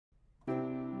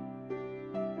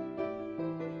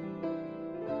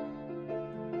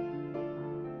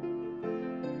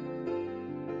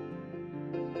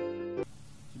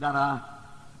Saudara,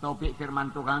 topik firman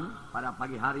Tuhan pada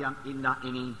pagi hari yang indah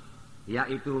ini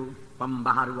yaitu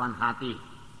pembaharuan hati.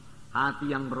 Hati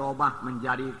yang berubah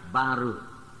menjadi baru.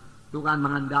 Tuhan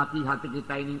menghendaki hati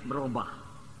kita ini berubah.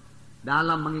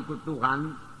 Dalam mengikut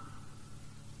Tuhan,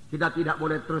 kita tidak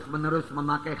boleh terus-menerus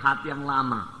memakai hati yang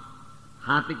lama.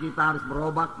 Hati kita harus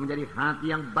berubah menjadi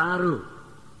hati yang baru.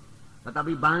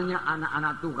 Tetapi banyak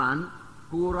anak-anak Tuhan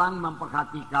kurang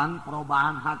memperhatikan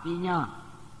perubahan hatinya.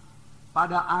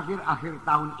 Pada akhir-akhir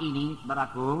tahun ini,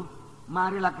 saudaraku,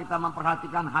 marilah kita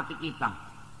memperhatikan hati kita.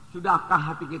 Sudahkah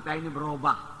hati kita ini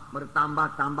berubah?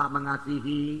 Bertambah-tambah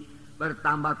mengasihi,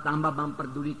 bertambah-tambah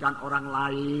memperdulikan orang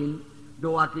lain.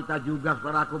 Doa kita juga,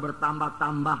 saudaraku,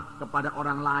 bertambah-tambah kepada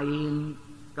orang lain,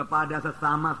 kepada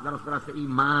sesama saudara-saudara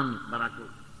seiman, saudaraku.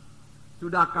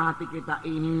 Sudahkah hati kita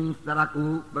ini,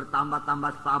 saudaraku,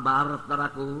 bertambah-tambah sabar,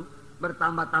 saudaraku,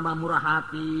 bertambah-tambah murah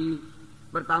hati,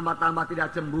 bertambah-tambah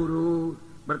tidak cemburu,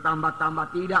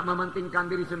 bertambah-tambah tidak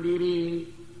mementingkan diri sendiri,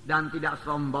 dan tidak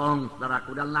sombong,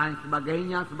 saudaraku, dan lain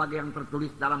sebagainya, sebagai yang tertulis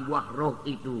dalam buah roh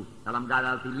itu, dalam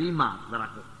Galatia 5,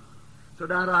 saudaraku.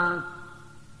 Saudara,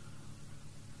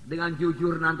 dengan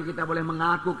jujur nanti kita boleh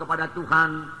mengaku kepada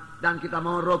Tuhan, dan kita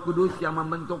mau Roh Kudus yang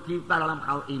membentuk kita dalam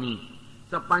hal ini.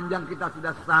 Sepanjang kita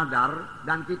sudah sadar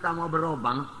dan kita mau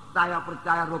berubah, saya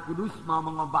percaya Roh Kudus mau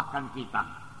mengubahkan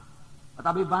kita.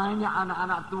 Tetapi banyak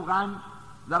anak-anak Tuhan,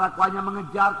 saudaraku, hanya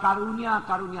mengejar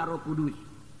karunia-karunia Roh Kudus.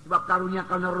 Sebab karunia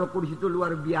Roh Kudus itu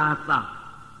luar biasa.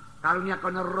 Karunia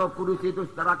Roh Kudus itu,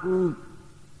 saudaraku,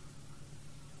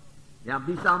 ya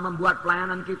bisa membuat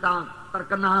pelayanan kita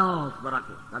terkenal,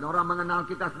 saudaraku. Dan orang mengenal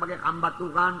kita sebagai hamba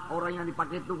Tuhan, orang yang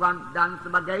dipakai Tuhan, dan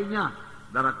sebagainya,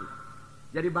 saudaraku.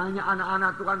 Jadi banyak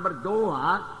anak-anak Tuhan berdoa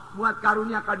buat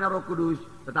karunia Roh Kudus,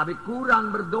 tetapi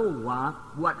kurang berdoa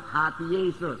buat hati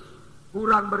Yesus.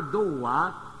 Kurang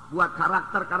berdoa buat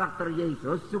karakter-karakter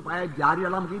Yesus supaya jadi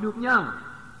dalam hidupnya.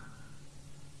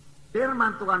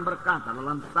 Firman Tuhan berkata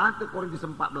dalam 1 Korintus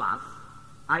 14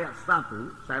 ayat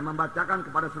 1, saya membacakan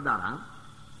kepada saudara.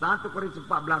 1 Korintus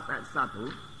 14 ayat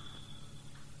 1.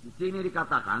 Di sini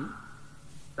dikatakan,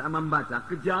 saya membaca,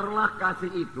 kejarlah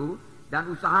kasih itu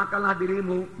dan usahakanlah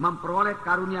dirimu memperoleh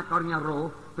karunia-karunia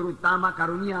roh, terutama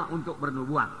karunia untuk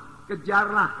bernubuat.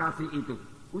 Kejarlah kasih itu.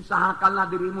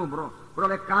 Usahakanlah dirimu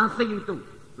beroleh kasih itu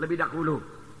lebih dahulu.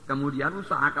 Kemudian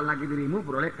usahakan lagi dirimu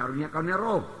beroleh karunia-karunia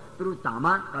roh,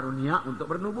 terutama karunia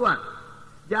untuk bernubuat.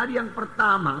 Jadi yang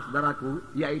pertama,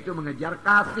 saudaraku, yaitu mengejar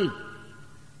kasih.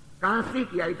 Kasih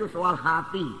yaitu soal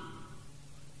hati.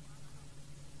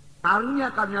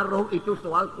 Karunia-karunia roh itu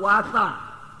soal kuasa.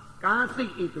 Kasih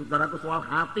itu, saudaraku, soal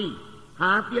hati.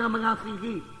 Hati yang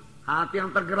mengasihi, hati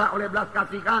yang tergerak oleh belas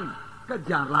kasihan.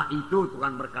 Kejarlah itu,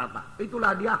 Tuhan berkata.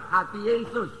 Itulah dia hati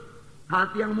Yesus.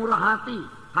 Hati yang murah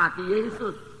hati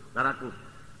Yesus, saudaraku.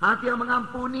 Hati yang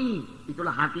mengampuni,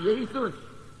 itulah hati Yesus.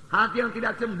 Hati yang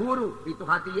tidak cemburu, itu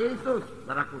hati Yesus,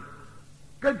 saudaraku.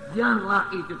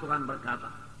 Kejarlah itu, Tuhan berkata.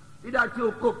 Tidak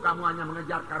cukup kamu hanya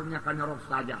mengejar karunia-karunia roh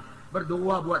saja.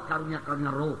 Berdoa buat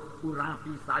karunia-karunia roh.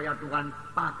 Urapi saya, Tuhan.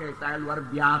 Pakai saya luar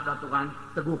biasa, Tuhan.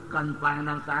 Teguhkan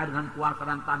pelayanan saya dengan kuasa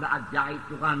dan tanda ajaib,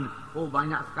 Tuhan. Oh,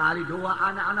 banyak sekali doa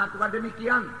anak-anak Tuhan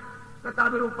demikian.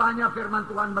 Tetapi rupanya firman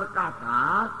Tuhan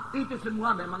berkata, itu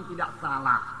semua memang tidak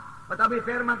salah. Tetapi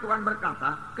firman Tuhan berkata,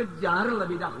 kejar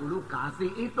lebih dahulu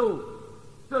kasih itu.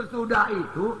 Sesudah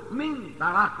itu,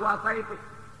 mintalah kuasa itu.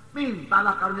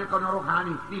 Mintalah karunia-karunia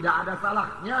rohani. Tidak ada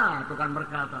salahnya, Tuhan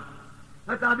berkata.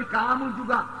 Tetapi kamu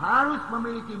juga harus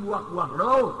memiliki buah-buah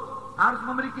roh. Harus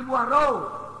memiliki buah roh.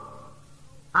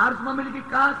 Harus memiliki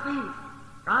kasih.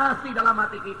 Kasih dalam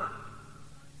hati kita.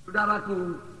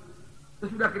 Saudaraku,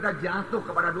 sesudah kita jatuh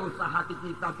kepada dosa, hati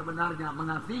kita sebenarnya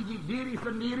mengasihi diri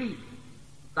sendiri.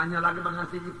 Tanya lagi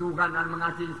mengasihi Tuhan dan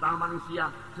mengasihi sama manusia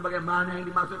sebagaimana yang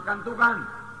dimaksudkan Tuhan.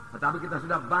 Tetapi kita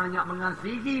sudah banyak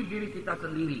mengasihi diri kita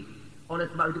sendiri. Oleh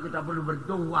sebab itu kita perlu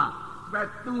berdoa supaya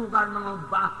Tuhan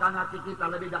mengubahkan hati kita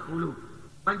lebih dahulu.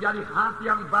 Menjadi hati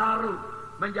yang baru.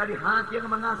 Menjadi hati yang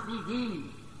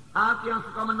mengasihi. Hati yang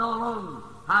suka menolong.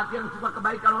 Hati yang suka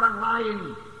kebaikan orang lain.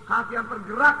 Hati yang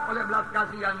tergerak oleh belas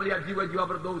kasihan melihat jiwa-jiwa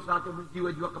berdosa atau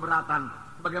jiwa-jiwa keberatan.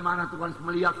 Bagaimana Tuhan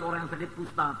melihat seorang yang sakit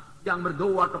kusta yang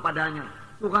berdoa kepadanya.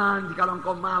 Tuhan, jika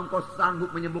engkau mau, engkau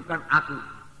sanggup menyembuhkan aku.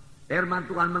 Firman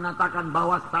Tuhan mengatakan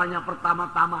bahwasanya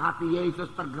pertama-tama hati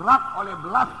Yesus tergerak oleh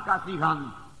belas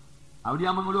kasihan. Lalu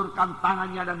dia mengulurkan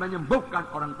tangannya dan menyembuhkan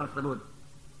orang tersebut.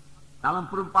 Dalam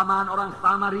perumpamaan orang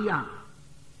Samaria,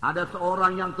 ada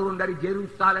seorang yang turun dari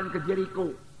Yerusalem ke Jericho.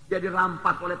 Dia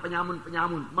dirampas oleh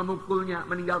penyamun-penyamun, memukulnya,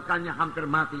 meninggalkannya hampir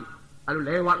mati. Lalu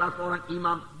lewatlah seorang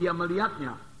imam, dia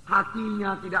melihatnya,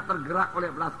 hatinya tidak tergerak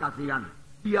oleh belas kasihan.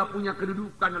 Dia punya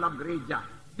kedudukan dalam gereja.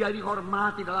 Dia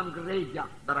dihormati dalam gereja,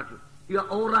 saudaraku. Dia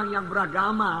orang yang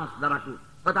beragama, saudaraku.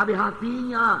 Tetapi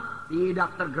hatinya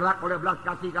tidak tergerak oleh belas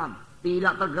kasihan.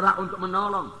 Tidak tergerak untuk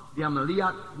menolong. Dia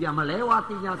melihat, dia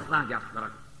melewatinya saja,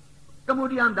 saudaraku.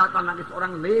 Kemudian datang lagi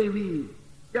seorang Lewi.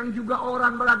 Yang juga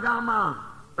orang beragama.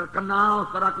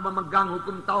 Terkenal, saudaraku, memegang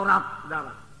hukum Taurat,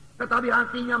 saudara. Tetapi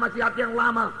hatinya masih hati yang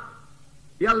lama.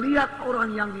 Dia lihat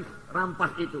orang yang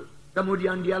dirampas itu.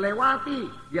 Kemudian dia lewati,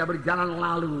 dia berjalan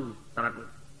lalu, saudaraku.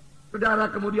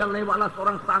 Saudara, kemudian lewatlah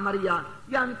seorang Samaria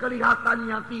yang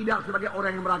kelihatannya tidak sebagai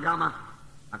orang yang beragama.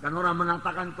 Akan orang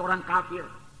mengatakan itu orang kafir.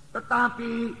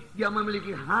 Tetapi dia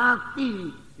memiliki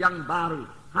hati yang baru,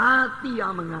 hati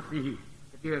yang mengasihi.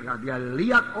 Ketika dia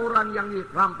lihat orang yang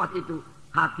dirampas itu,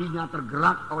 hatinya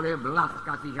tergerak oleh belas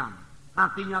kasihan.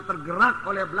 Hatinya tergerak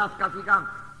oleh belas kasihan.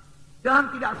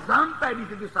 Dan tidak sampai di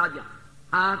situ saja.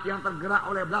 Hati yang tergerak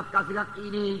oleh belas kasihan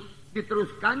ini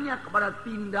diteruskannya kepada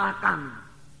tindakan.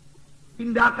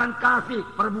 Tindakan kasih,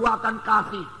 perbuatan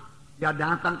kasih. Dia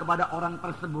datang kepada orang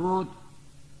tersebut.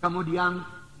 Kemudian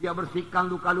dia bersihkan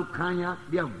luka-lukanya.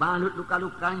 Dia balut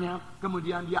luka-lukanya.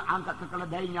 Kemudian dia angkat ke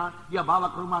keledainya. Dia bawa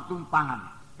ke rumah tumpangan.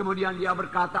 Kemudian dia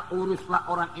berkata, uruslah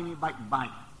orang ini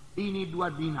baik-baik. Ini 2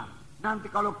 dinar. Nanti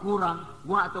kalau kurang,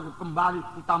 gua atau kembali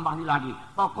kutambahi lagi.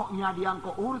 Pokoknya dia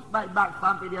engkau urus baik-baik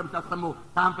sampai dia bisa sembuh.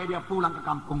 Sampai dia pulang ke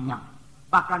kampungnya.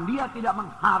 Bahkan dia tidak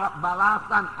mengharap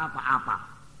balasan apa-apa.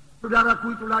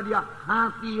 Saudaraku, itulah dia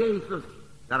hati Yesus.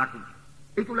 Saudaraku,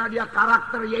 itulah dia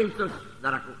karakter Yesus.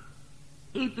 Saudaraku,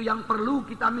 itu yang perlu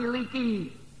kita miliki.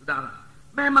 Saudara,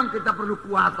 memang kita perlu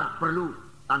kuasa. Perlu.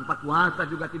 Tanpa kuasa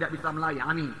juga tidak bisa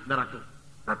melayani. Saudaraku,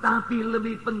 tetapi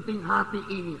lebih penting hati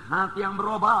ini. Hati yang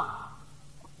berubah.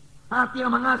 Hati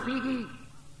yang mengasihi.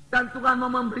 Dan Tuhan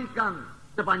mau memberikan.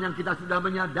 Sepanjang kita sudah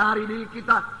menyadari diri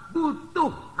kita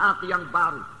butuh hati yang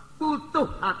baru. Butuh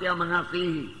hati yang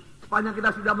mengasihi. Sepanjang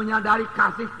kita sudah menyadari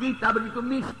kasih kita begitu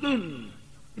miskin.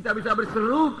 Kita bisa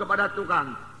berseru kepada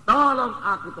Tuhan. Tolong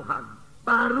aku Tuhan.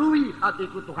 Barui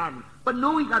hatiku Tuhan.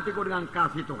 Penuhi hatiku dengan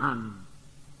kasih Tuhan.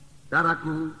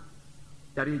 Saudaraku,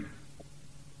 dari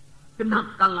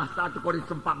genapkanlah 1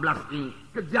 Korintus 14 ini.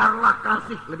 Kejarlah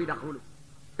kasih lebih dahulu.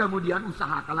 Kemudian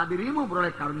usahakanlah dirimu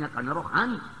beroleh karunia-karunia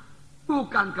rohani.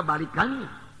 Bukan kebalikannya.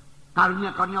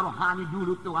 Karunia-karunia rohani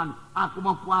dulu Tuhan. Aku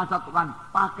mau puasa Tuhan.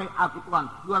 Pakai aku Tuhan.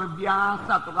 Luar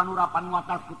biasa Tuhan urapanmu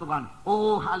atasku Tuhan.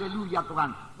 Oh haleluya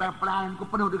Tuhan. Pelayananku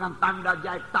penuh dengan tanda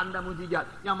jaib, tanda mujizat.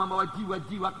 Yang membawa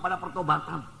jiwa-jiwa kepada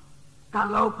pertobatan.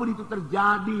 Kalaupun itu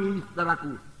terjadi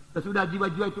saudaraku. Sesudah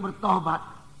jiwa-jiwa itu bertobat.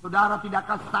 Saudara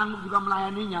tidakkah sanggup juga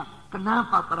melayaninya?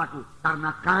 Kenapa saudaraku?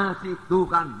 Karena kasih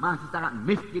Tuhan masih sangat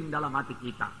miskin dalam hati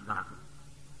kita, saudaraku.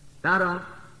 Saudara,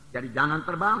 jadi jangan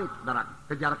terbalik, saudaraku.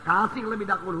 Kejar kasih lebih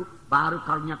dahulu, baru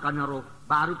karunia-karunia roh,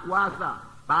 baru kuasa,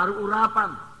 baru urapan,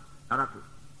 saudaraku.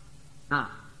 Nah,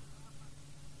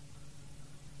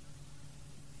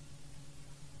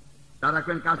 saudaraku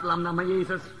yang kasih dalam nama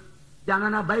Yesus,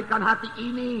 jangan abaikan hati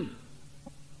ini.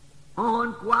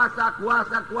 Mohon kuasa,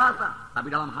 kuasa, kuasa.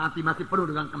 Tapi dalam hati masih penuh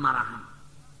dengan kemarahan.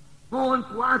 Mohon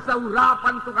kuasa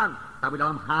urapan Tuhan. Tapi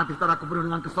dalam hati saudaraku penuh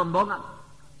dengan kesombongan.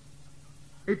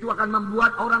 Itu akan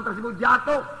membuat orang tersebut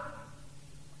jatuh.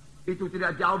 Itu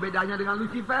tidak jauh bedanya dengan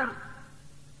Lucifer.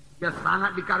 Dia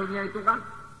sangat dikaruniai Tuhan.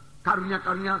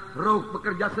 Karunia-karunia roh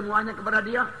bekerja semuanya kepada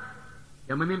dia.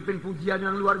 Dia memimpin pujian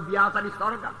yang luar biasa di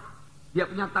sorga. Dia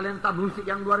punya talenta musik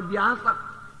yang luar biasa.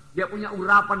 Dia punya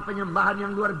urapan penyembahan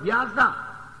yang luar biasa.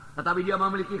 Tetapi dia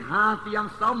memiliki hati yang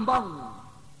sombong.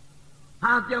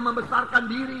 Hati yang membesarkan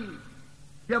diri.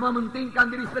 Dia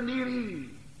mementingkan diri sendiri.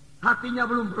 Hatinya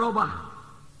belum berubah.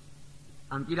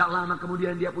 Dan tidak lama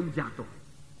kemudian dia pun jatuh.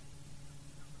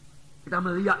 Kita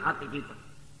melihat hati kita.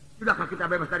 Sudahkah kita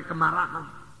bebas dari kemarahan?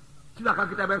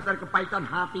 Sudahkah kita bebas dari kepahitan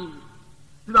hati?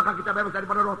 Sudahkah kita bebas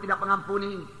daripada roh tidak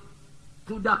mengampuni?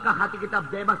 Sudahkah hati kita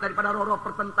bebas daripada roh-roh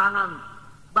pertentangan?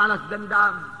 Balas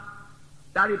dendam,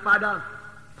 daripada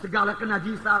segala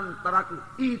kenajisan, saudaraku.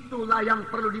 Itulah yang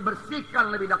perlu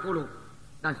dibersihkan lebih dahulu.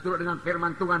 Dan seturut dengan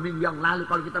firman Tuhan minggu yang lalu,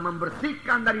 kalau kita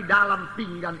membersihkan dari dalam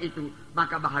pinggan itu,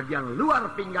 maka bahagian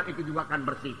luar pinggan itu juga akan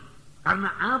bersih.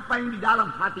 Karena apa yang di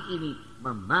dalam hati ini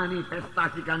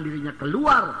memanifestasikan dirinya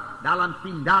keluar dalam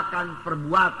tindakan,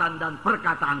 perbuatan, dan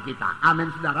perkataan kita. Amin,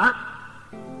 saudara.